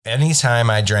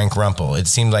Anytime I drank Rumple, it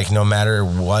seemed like no matter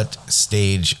what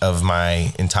stage of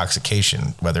my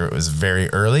intoxication, whether it was very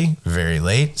early, very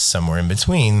late, somewhere in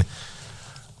between,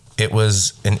 it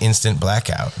was an instant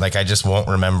blackout. Like I just won't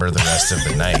remember the rest of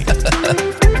the night.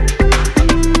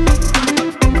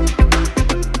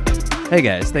 Hey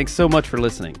guys, thanks so much for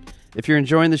listening. If you're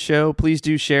enjoying the show, please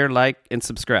do share, like, and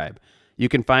subscribe. You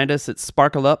can find us at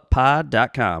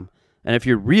sparkleuppod.com. And if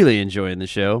you're really enjoying the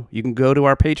show, you can go to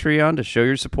our Patreon to show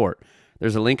your support.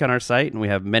 There's a link on our site, and we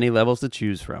have many levels to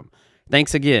choose from.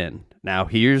 Thanks again. Now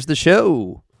here's the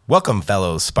show. Welcome,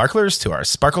 fellow sparklers, to our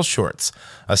Sparkle Shorts,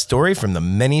 a story from the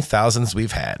many thousands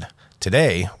we've had.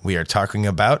 Today, we are talking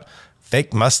about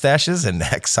fake mustaches and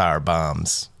XR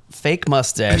bombs. Fake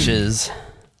mustaches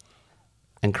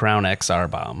and Crown XR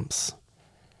bombs.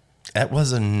 That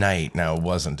was a night now,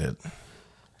 wasn't it?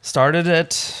 Started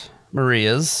at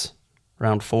Maria's.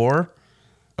 Round 4.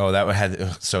 Oh, that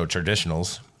had so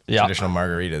traditionals. Yeah. Traditional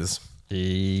margaritas.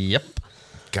 Yep.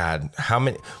 God, how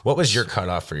many? What was your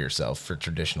cutoff for yourself for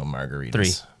traditional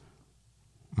margaritas?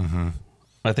 3. Mm-hmm.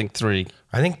 I think 3.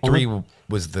 I think 3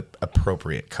 was the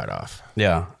appropriate cutoff.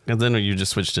 Yeah, and then you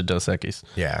just switched to Dos Equis.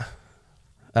 Yeah.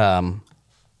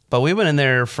 But we went in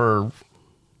there for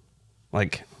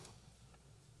like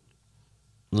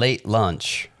late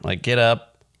lunch. Like get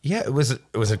up. Yeah, it was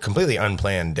a completely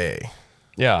unplanned day.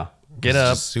 Yeah, get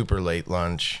up. Just super late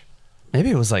lunch. Maybe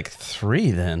it was like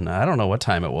 3 then. I don't know what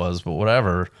time it was, but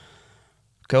whatever.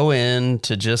 Go in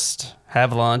to just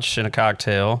have lunch and a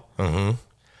cocktail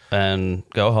and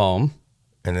go home.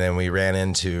 And then we ran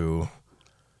into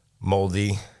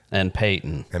Moldy and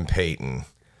Peyton.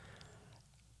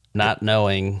 Not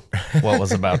knowing what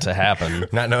was about to happen.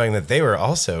 Not knowing that they were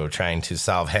also trying to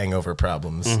solve hangover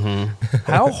problems.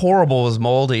 Mm-hmm. How horrible was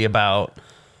Moldy about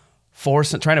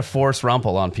trying to force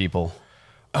Rumple on people?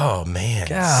 Oh, man.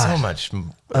 God. So much.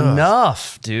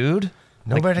 Enough, dude.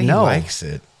 Nobody likes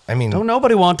it. I mean, don't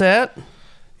nobody want that.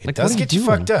 It does get you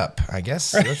fucked up, I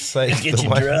guess. That's like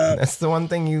that's the one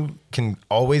thing you can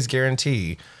always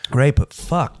guarantee. Right, but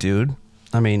fuck, dude.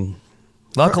 I mean,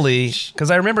 luckily, because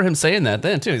I remember him saying that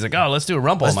then too. He's like, "Oh, let's do a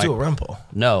Rumple." Let's do a Rumple.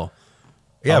 No.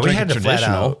 Yeah, we had to flat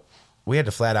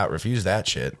out refuse that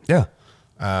shit. Yeah.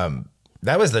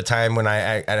 That was the time when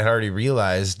I had already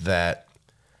realized that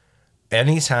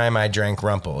anytime I drank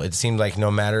Rumple, it seemed like no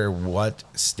matter what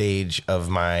stage of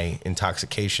my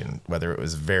intoxication, whether it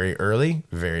was very early,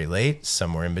 very late,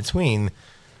 somewhere in between,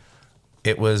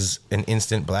 it was an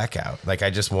instant blackout. Like I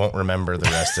just won't remember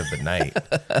the rest of the night.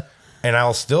 And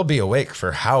I'll still be awake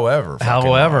for however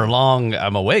long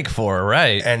I'm awake for,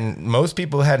 right? And most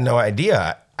people had no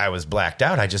idea I was blacked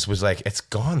out. I just was like, it's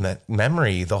gone. That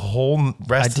memory, the whole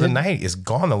rest of the night is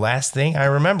gone. The last thing I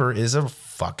remember is a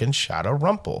fucking shot of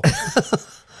Rumple.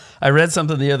 I read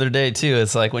something the other day too.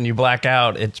 It's like when you black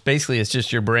out, it's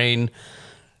just your brain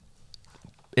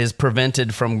is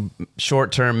prevented from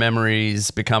short-term memories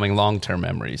becoming long-term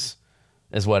memories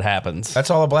is what happens.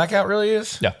 That's all a blackout really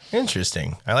is? Yeah.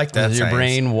 Interesting. I like that. Your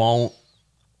brain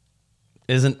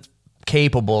isn't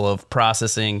capable of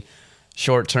processing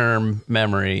short-term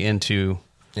memory into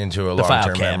a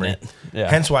long-term memory. Yeah.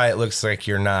 Hence why it looks like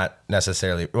you're not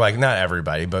necessarily, like not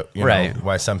everybody, but you know,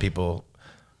 why some people,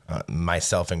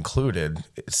 myself included,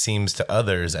 it seems to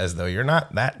others as though you're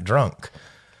not that drunk.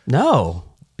 No.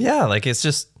 Yeah, like it's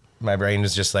just... My brain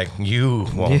is just like, you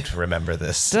won't remember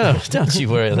this. Don't you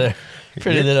worry there.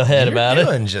 Pretty little head about it.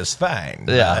 You're doing just fine.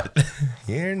 Yeah.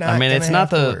 You're not. I mean, it's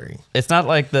not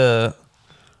like the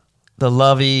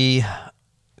lovey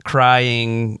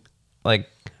crying like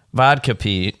vodka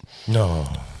Pete. No.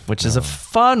 Which is a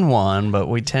fun one, but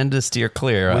we tend to steer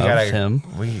clear of him.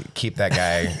 We keep that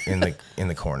guy in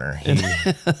the corner. He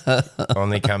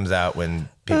only comes out when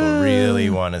people really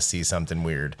want to see something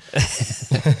weird.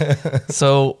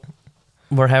 So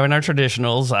we're having our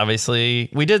traditionals. Obviously,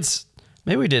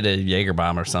 maybe we did a Jaeger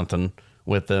bomb or something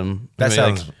with them. That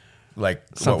sounds like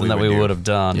something that we would have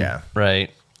done. Yeah.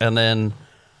 Right. And then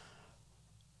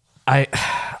I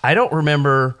don't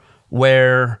remember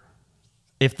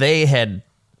if they had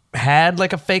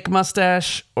like a fake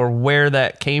mustache or where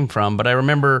that came from, but I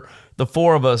remember the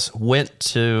 4 of us went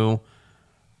to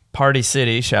Party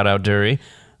City, shout out Dury,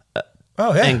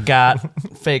 and got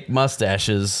fake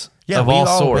mustaches of all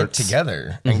sorts. We all went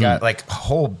together and got like a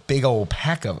whole big old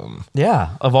pack of them.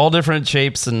 Yeah, of all different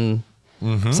shapes and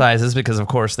sizes, because of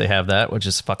course they have that, which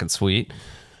is fucking sweet.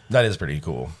 That is pretty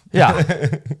cool.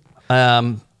 Yeah.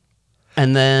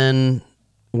 And then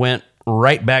went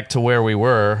right back to where we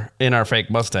were in our fake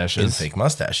mustaches.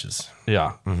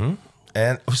 Yeah. Mm-hmm.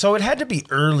 And so it had to be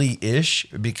early-ish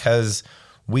because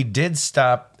we did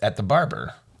stop at the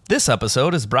barber. This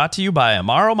episode is brought to you by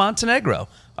Amaro Montenegro,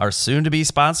 our soon-to-be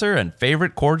sponsor and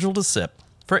favorite cordial to sip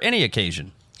for any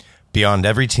occasion. Beyond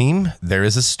every team, there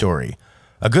is a story.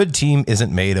 A good team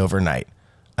isn't made overnight.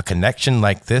 A connection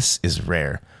like this is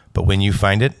rare, but when you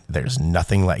find it, there's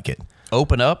nothing like it.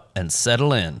 Open up and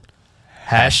settle in.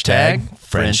 Hashtag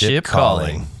friendship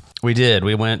calling. We did.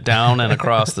 We went down and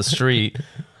across the street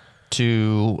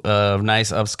to a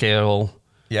nice upscale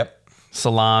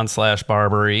salon /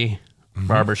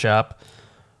 barbershop,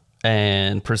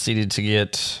 and proceeded to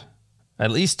get at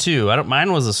least two.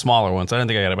 Mine was a smaller one, so I didn't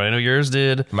think I got it, but I know yours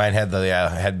did. Mine had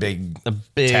had big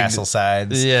tassel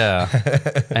sides. Yeah,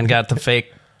 and got the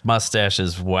fake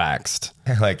mustaches waxed.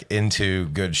 Like into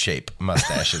good shape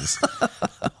mustaches.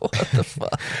 What the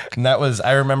fuck? And that was,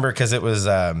 I remember, because it was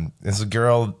this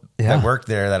girl that worked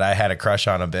there that I had a crush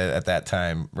on a bit at that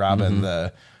time, Robin,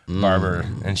 the barber,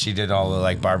 and she did all the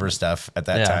like barber stuff at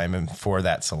that time and for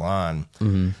that salon.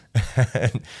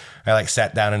 I like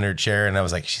sat down in her chair and I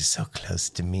was like, she's so close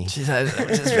to me. She's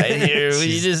just right here.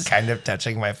 She's You just kind of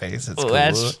touching my face. It's cool.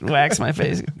 wax my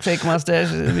face, fake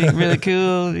mustache. It'd be really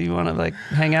cool. You want to like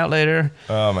hang out later?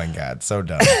 Oh my God, so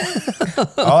dumb.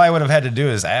 All I would have had to do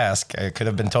is ask. I could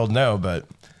have been told no, but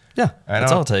yeah,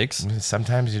 that's all it takes.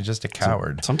 Sometimes you're just a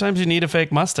coward. Sometimes you need a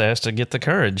fake mustache to get the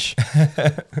courage.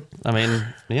 I mean,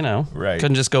 Right.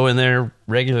 Couldn't just go in there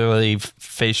regularly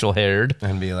facial haired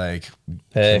And be like,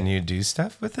 Hey. can you do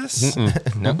stuff with this?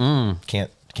 No, can't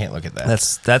look at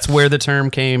that. That's where the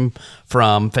term came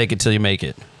from. Fake it till you make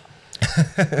it.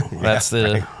 That's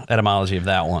the etymology of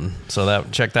that one. So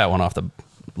check that one off the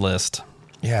list.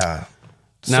 Yeah.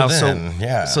 So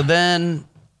then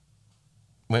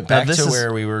went back to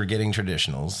where we were getting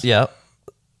traditionals. Yeah.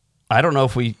 I don't know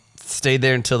if we stayed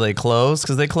there until they closed,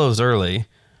 because they closed early.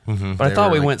 But I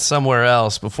thought we went somewhere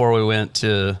else before we went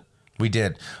to... We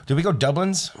did. Did we go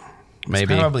Dublin's?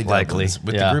 Maybe. Probably likely. Dublin's,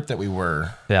 with the group that we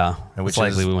were. Yeah. Which it's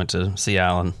likely we went to see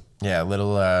Alan. Yeah,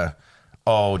 little...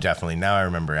 definitely. Now I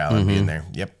remember Alan being there.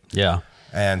 Yep. Yeah.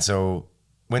 And so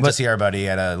went to see our buddy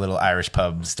at a little Irish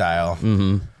pub style.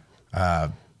 I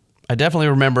definitely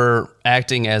remember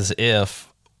acting as if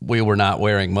we were not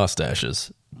wearing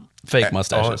mustaches. Fake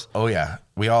mustaches. Oh yeah.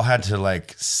 We all had to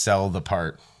like sell the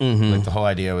part. Like the whole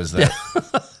idea was that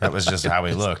that was just how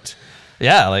we looked.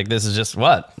 Yeah, like this is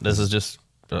just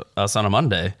us on a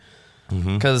Monday.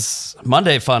 Because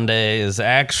Monday Fun Day is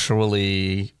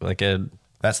actually like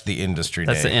that's the industry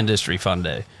day. That's the industry fun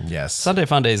day. Yes. Sunday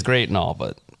Fun Day is great and all,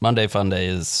 but Monday Fun Day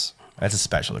is... That's a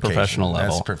special occasion. Professional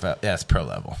level. That's pro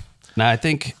level. Now, I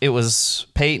think it was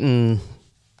Peyton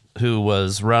who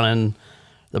was running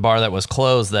the bar that was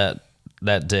closed that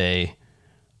day,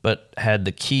 but had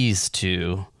the keys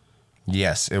to.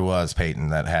 Yes, it was Peyton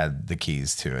that had the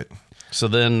keys to it. So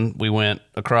then we went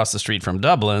across the street from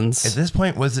Dublin's. At this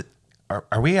point, was it?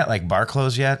 Are we at like bar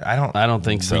close yet? I don't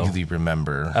think so. Really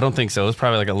remember. I don't think so. It was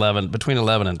probably like between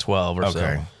 11 and 12 or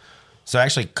so. So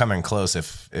actually coming close,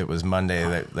 if it was Monday,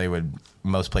 that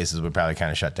most places would probably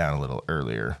kind of shut down a little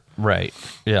earlier. Right.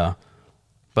 Yeah.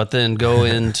 But then go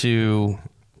into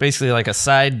basically like a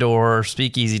side door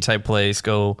speakeasy type place,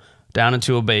 go down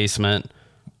into a basement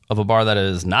of a bar that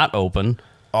is not open.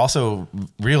 Also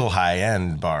real high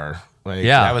end bar. Like,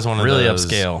 yeah. That was one of really those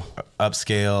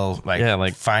upscale,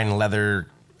 like fine leather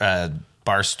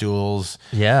bar stools.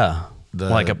 Yeah.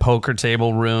 Like a poker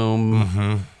table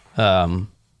room. And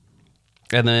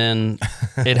then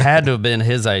it had to have been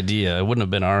his idea. It wouldn't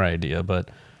have been our idea,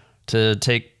 but to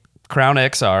take Crown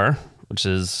XR, which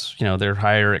is, their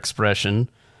higher expression,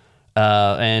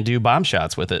 and do bomb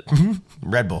shots with it.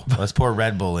 Red Bull. Let's pour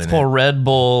Red Bull in it. Pour Red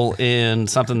Bull in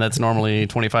something that's normally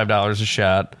 $25 a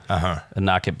shot and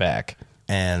knock it back.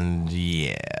 And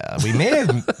yeah, we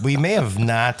may have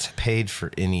not paid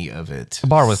for any of it. The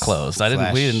bar was closed. We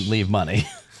didn't leave money.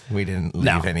 We didn't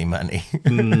leave any money.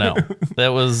 No.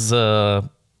 That was,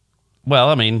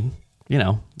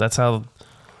 that's how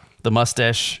the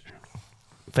mustache,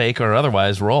 fake or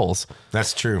otherwise, rolls.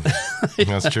 That's true.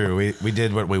 That's true. We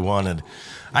did what we wanted.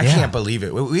 I can't believe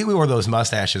it. We wore those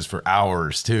mustaches for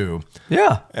hours, too.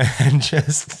 Yeah. And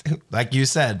just, like you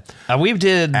said, we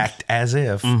did act as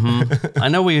if. I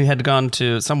know we had gone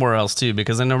to somewhere else, too,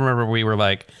 because I remember we were,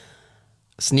 like,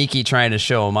 sneaky trying to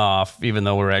show them off, even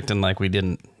though we're acting like we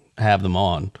didn't have them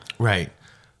on. Right.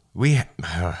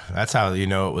 That's how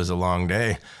it was a long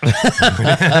day.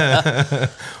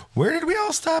 Where did we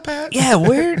all stop at? Yeah,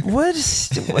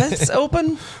 what's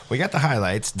open? We got the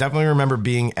highlights. Definitely remember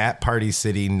being at Party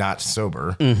City, not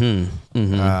sober. Definitely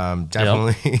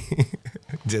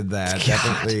did that. God.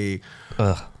 Definitely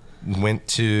went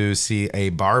to see a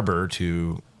barber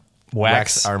to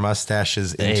wax our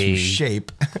mustaches into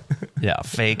shape. Yeah,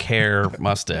 fake hair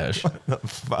mustache. What the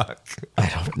fuck? I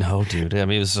don't know, dude. I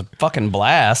mean, it was a fucking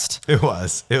blast. It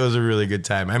was a really good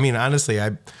time. I mean, honestly,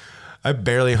 I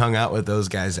barely hung out with those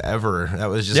guys ever. That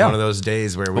was just one of those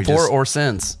days where we before or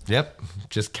since. Yep,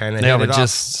 just kind of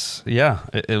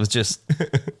it was just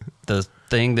the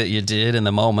thing that you did in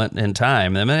the moment in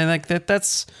time. I mean, like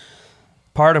that's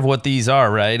part of what these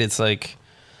are, right? It's like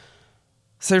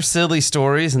they're silly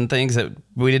stories and things that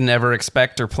we didn't ever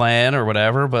expect or plan or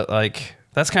whatever, but like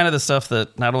that's kind of the stuff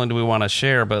that not only do we want to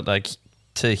share, but like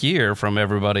to hear from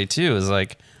everybody too is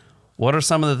like, what are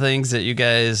some of the things that you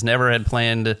guys never had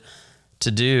planned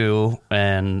to do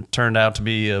and turned out to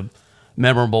be a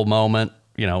memorable moment,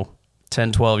 10,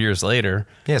 12 years later.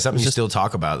 Yeah, something you still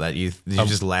talk about that you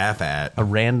just laugh at. A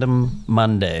random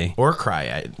Monday. Or cry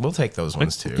at. We'll take those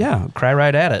ones too. Yeah, cry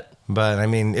right at it. But, I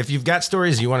mean, if you've got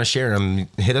stories you want to share them,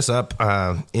 hit us up,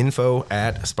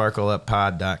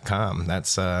 info@sparkleuppod.com.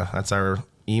 That's our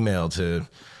email to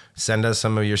send us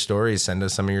some of your stories, send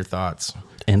us some of your thoughts.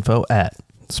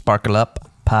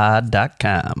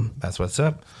 info@sparkleuppod.com. That's what's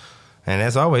up. And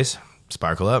as always,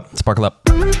 sparkle up. Sparkle up.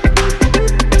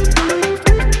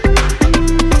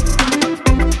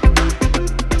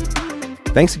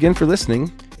 Thanks again for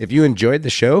listening. If you enjoyed the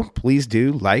show, please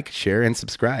do like, share, and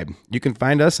subscribe. You can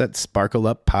find us at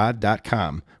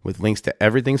sparkleuppod.com with links to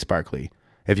everything sparkly.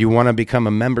 If you want to become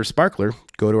a member sparkler,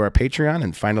 go to our Patreon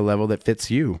and find a level that fits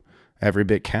you. Every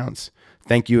bit counts.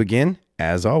 Thank you again.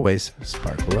 As always,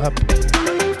 sparkle up.